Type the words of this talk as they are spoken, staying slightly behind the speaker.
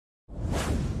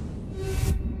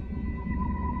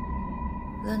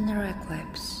Lunar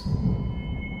eclipse.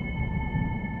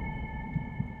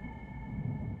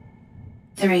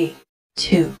 3,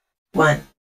 2, 1.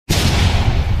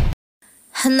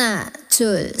 하나,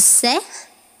 둘, 셋.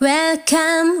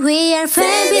 Welcome, we are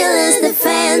Fabulous de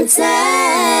Fantaz.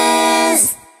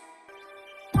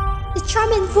 The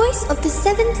charming voice of the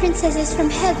 7 princesses from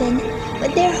heaven,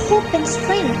 with their hope and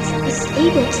strength, is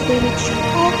able to bewitch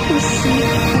all who see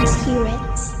and hear it.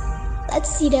 Let's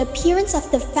see the appearance of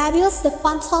the Fabulous de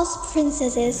Fantaz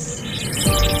princesses.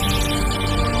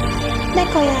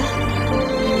 𝗏𝗂𝗟,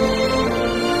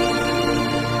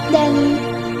 Danny,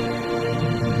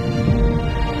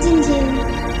 징징,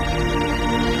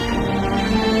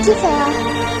 𝗍𝗱,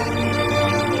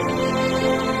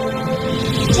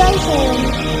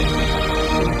 𝗨𝗟𝗡,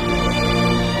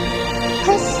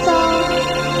 Crystal,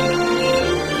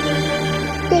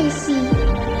 Daisy.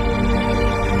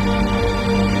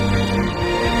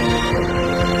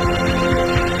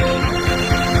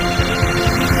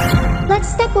 Let's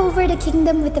step over the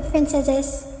kingdom with the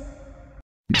princesses.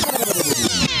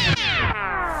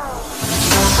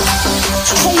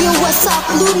 Hey yo, what's up,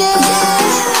 Luna?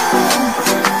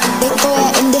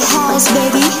 𝗏𝗂𝗟 in the house,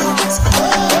 baby.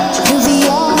 Here we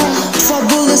are,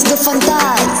 Fabulous de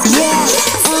Fantaz. Yeah,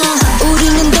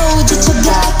 우리는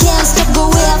도저쳐가 can't stop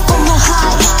going up on my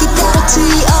high. 기다렸지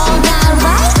all night,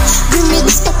 right? Bring me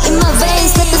the stuck in my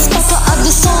veins, let the sparkle of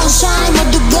the sunshine.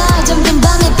 모두가 잠든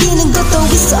밤에 피는 것도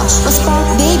있어. My spark,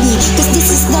 baby, cause this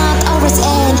is not ours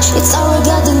and it's our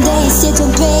golden days.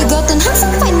 𝗀𝗂𝗵 항상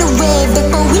find a way.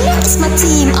 𝗡𝗶 is my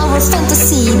team, our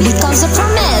fantasy becomes a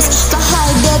promise. Fly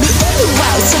high, baby,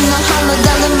 everywhere. 손만 하러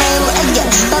달려 매일 again.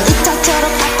 𝗭𝗂𝗚처럼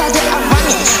아파도 I run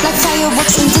it like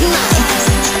fireworks in the night.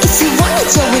 If you wanna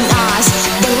join us,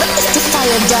 then let the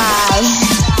fire die.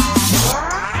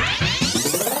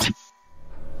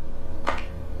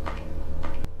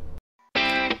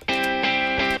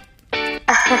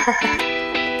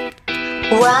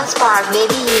 One spark,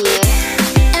 baby.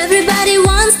 Everybody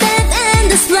wants that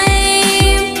endless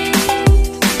flame.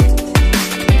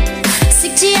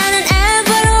 식지 않은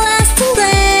everlasting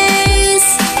blaze.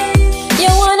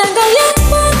 영원한 걸 young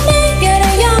for me, you're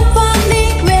a young for me.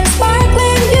 We're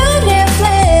sparkling beauty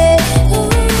flame.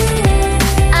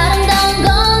 아름다운 건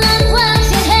난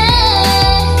확실해.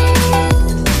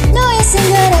 너의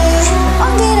생활에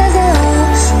온기를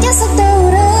더해 계속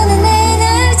떠오르는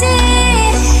energy.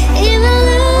 If I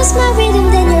lose my rhythm,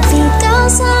 then your beat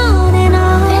goes on and on.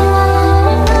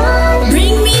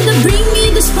 Bring me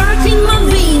the spark in my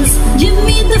veins. Give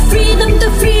me the freedom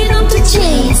to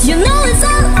chase. You know it's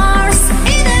all ours.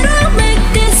 이대로 make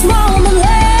this moment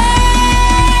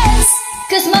last.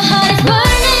 Cause my heart is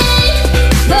burning,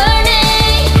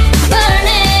 burning,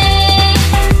 burning.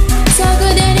 So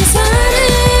good and it's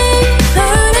hurting,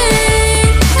 hurting,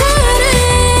 hurting.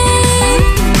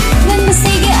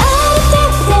 눈부시게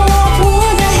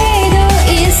아름답고보다 해도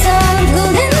it's all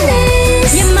good and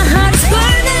this. Yeah, my heart is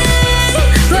burning,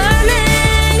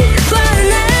 burning,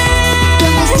 burning.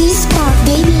 Don't lose this spark,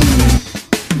 baby.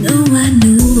 No one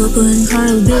knew upon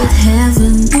𝗁빛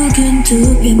heaven 북은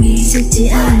두 뱀이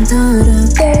식지 않더라.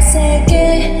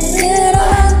 별세계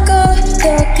들어왔고 더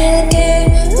크게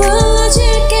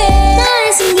불러줄게. 너의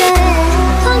순간에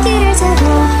온기를 타고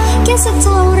계속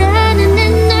타오르는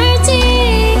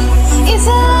energy. If I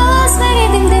lost my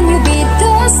rhythm, then your beat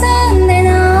goes on and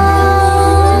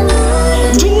on.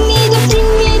 Bring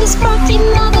me the spark in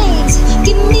my veins.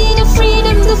 Give me the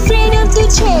freedom to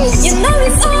chase. You know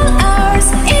it's all ours.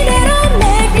 이대로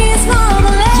make this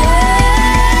moment last.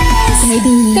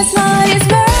 Baby. Cause my heart is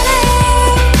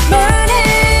burning,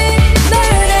 burning,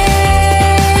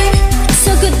 burning.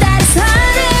 So good that it's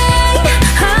hurting,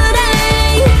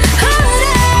 hurting,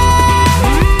 hurting.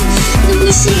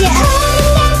 눈부시게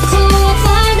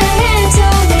아름답고보다 해도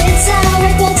it's our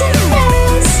golden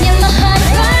days. Yeah, my heart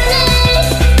is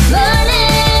burning,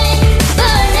 burning,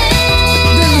 burning.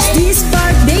 Don't lose this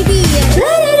spark, baby.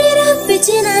 Let it up,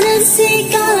 빛이 나는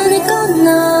시간을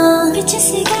건너. 빛의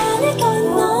시간을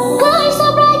건너. Going so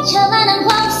bright, 찬란한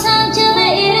광산쯤에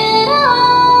이르러.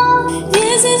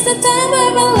 This is the time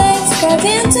of our lives, carved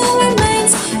into our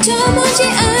minds. 저 멀지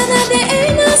않아, there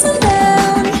ain't no